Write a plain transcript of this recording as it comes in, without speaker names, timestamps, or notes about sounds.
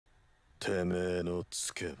てめえの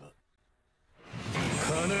つけば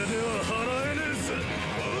金では払えねえぜ。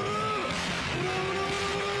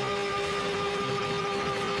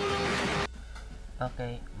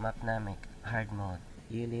Okay, Map Namek, hard mode.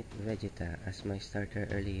 Unit Vegeta as my starter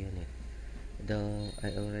early unit. Though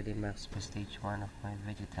I already maxed prestige 1 of my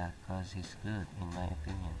Vegeta cause he's good in my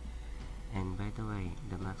opinion. And by the way,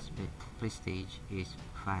 the max prestige is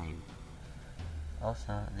 5.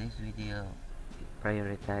 Also, this video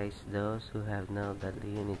prioritize those who have no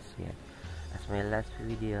godly units yet. As my last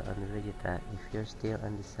video on Vegeta, if you're still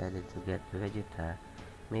undecided to get Vegeta,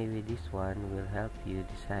 maybe this one will help you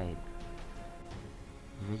decide.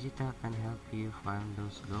 Vegeta can help you farm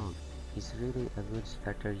those gold. He's really a good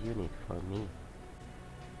starter unit for me.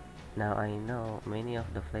 Now I know many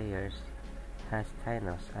of the players has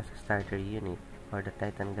Thanos as a starter unit or the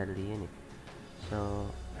Titan Godly unit, so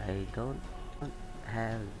I don't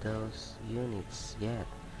have those units yet,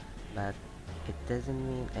 but it doesn't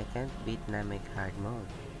mean I can't beat Namek hard mode.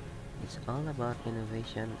 It's all about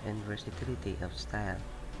innovation and versatility of style.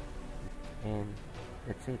 And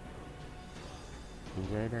that's it.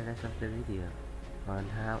 Enjoy the rest of the video on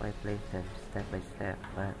how I place them step by step,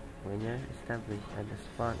 but when you're established at the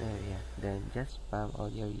spawn area, then just spam all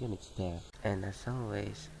your units there. And as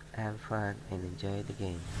always, have fun and enjoy the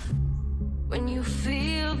game. When you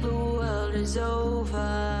feel the world is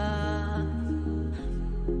over,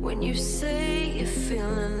 when you say you're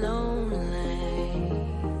feeling lonely,